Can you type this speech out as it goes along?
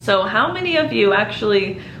So how many of you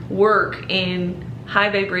actually work in high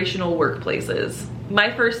vibrational workplaces?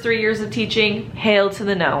 My first 3 years of teaching, hail to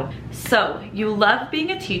the no. So you love being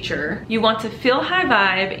a teacher, you want to feel high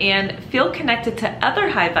vibe and feel connected to other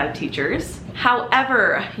high vibe teachers.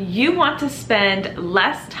 However, you want to spend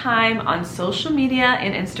less time on social media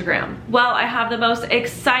and Instagram. Well, I have the most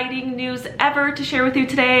exciting news ever to share with you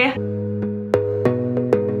today.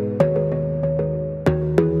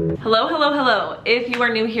 Hello, hello, hello. If you are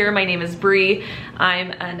new here, my name is Bree.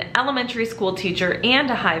 I'm an elementary school teacher and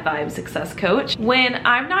a high vibe success coach. When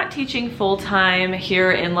I'm not teaching full-time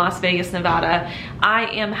here in Las Vegas, Nevada, I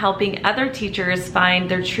am helping other teachers find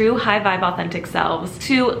their true high vibe authentic selves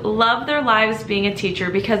to love their lives being a teacher,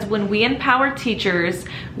 because when we empower teachers,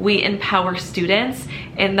 we empower students,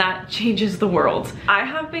 and that changes the world. I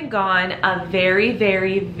have been gone a very,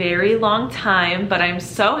 very, very long time, but I'm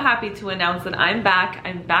so happy to announce that I'm back.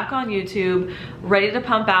 I'm back on YouTube, ready to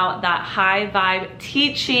pump out that high vibe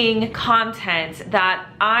teaching content that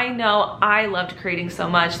I know I loved creating so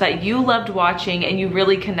much, that you loved watching and you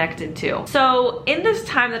really connected to. So in this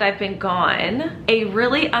time that I've been gone, a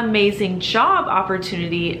really amazing job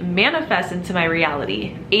opportunity manifests into my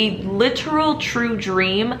reality. A literal true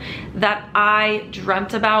dream that I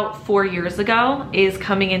dreamt about 4 years ago is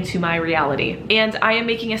coming into my reality. And I am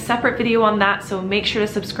making a separate video on that, so make sure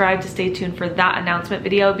to subscribe to stay tuned for that announcement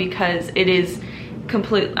video, because it is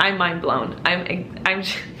I'm mind blown.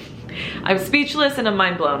 I'm speechless and I'm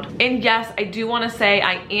mind blown. And yes, I do want to say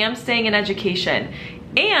I am staying in education,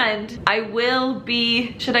 and I will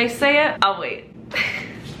be, should I say it? I'll wait.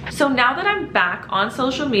 So now that I'm back on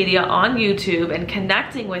social media, on YouTube, and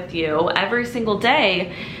connecting with you every single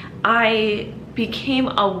day, I became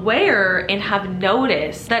aware and have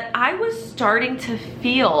noticed that I was starting to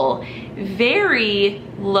feel very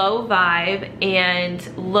low vibe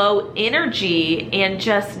and low energy and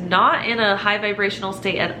just not in a high vibrational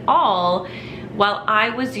state at all while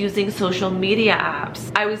I was using social media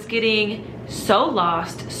apps. I was getting so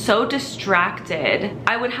lost, so distracted.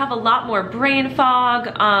 I would have a lot more brain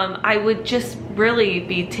fog. I would just really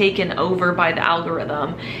be taken over by the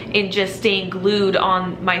algorithm and just staying glued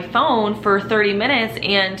on my phone for 30 minutes.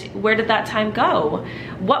 And where did that time go?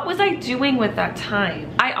 What was I doing with that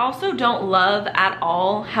time? I also don't love at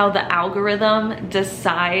all how the algorithm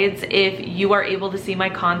decides if you are able to see my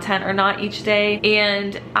content or not each day.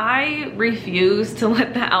 And I refuse to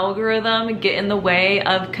let the algorithm get in the way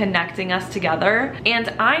of connecting us together. And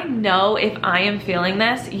I know if I am feeling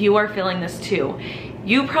this, you are feeling this too.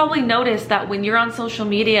 You probably notice that when you're on social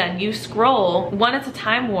media and you scroll, one, it's a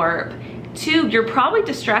time warp. Two, you're probably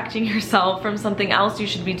distracting yourself from something else you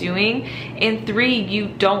should be doing. And three, you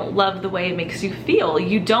don't love the way it makes you feel.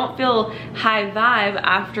 You don't feel high vibe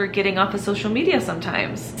after getting off of social media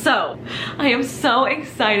sometimes. So I am so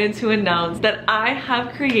excited to announce that I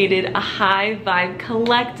have created a High Vibe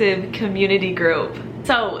Collective community group.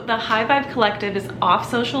 So the High Vibe Collective is off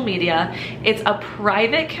social media. It's a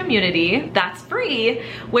private community that's free,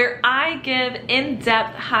 where I give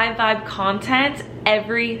in-depth high vibe content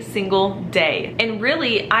every single day. And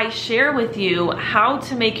really, I share with you how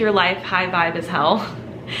to make your life high vibe as hell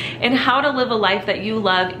and how to live a life that you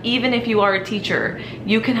love, even if you are a teacher.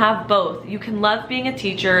 You can have both. You can love being a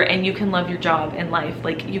teacher and you can love your job and life.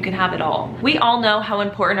 Like, you can have it all. We all know how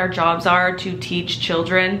important our jobs are to teach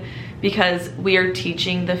children, because we are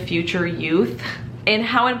teaching the future youth, and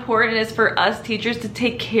how important it is for us teachers to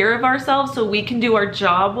take care of ourselves so we can do our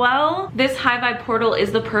job well. This High Vibe portal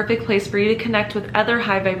is the perfect place for you to connect with other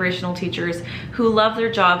high vibrational teachers who love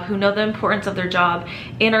their job, who know the importance of their job,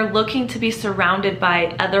 and are looking to be surrounded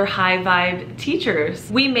by other high vibe teachers.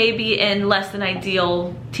 We may be in less than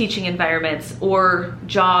ideal teaching environments or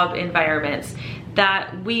job environments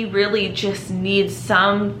that we really just need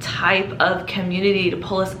some type of community to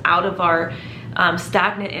pull us out of our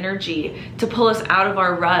stagnant energy, to pull us out of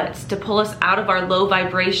our ruts, to pull us out of our low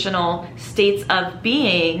vibrational states of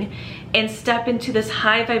being and step into this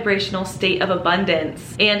high vibrational state of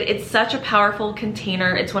abundance. And it's such a powerful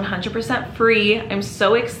container. It's 100% free. I'm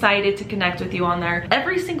so excited to connect with you on there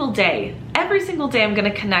every single day. Every single day I'm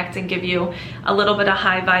gonna connect and give you a little bit of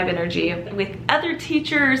high vibe energy with other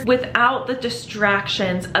teachers, without the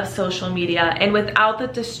distractions of social media and without the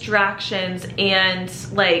distractions and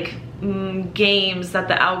like games that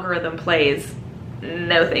the algorithm plays.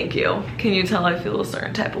 No thank you. Can you tell I feel a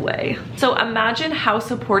certain type of way? So imagine how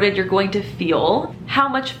supported you're going to feel, how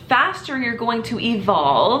much faster you're going to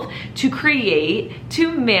evolve, to create,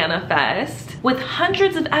 to manifest, with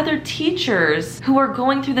hundreds of other teachers who are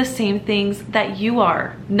going through the same things that you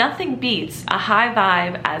are. Nothing beats a high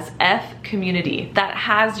vibe as F community that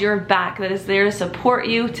has your back, that is there to support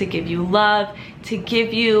you, to give you love, to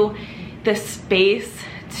give you the space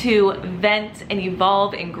to vent and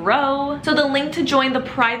evolve and grow. So the link to join the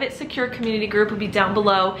private secure community group will be down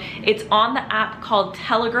below. It's on the app called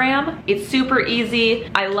Telegram. It's super easy.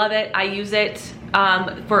 I love it. I use it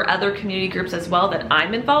for other community groups as well that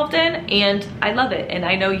I'm involved in, and I love it, and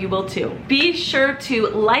I know you will too. Be sure to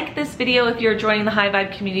like this video if you're joining the High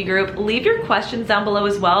Vibe community group. Leave your questions down below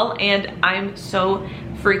as well, and I'm so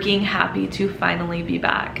freaking happy to finally be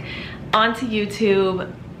back onto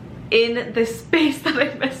YouTube in this space that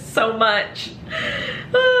I missed so much.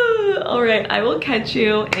 All right, I will catch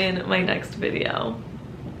you in my next video.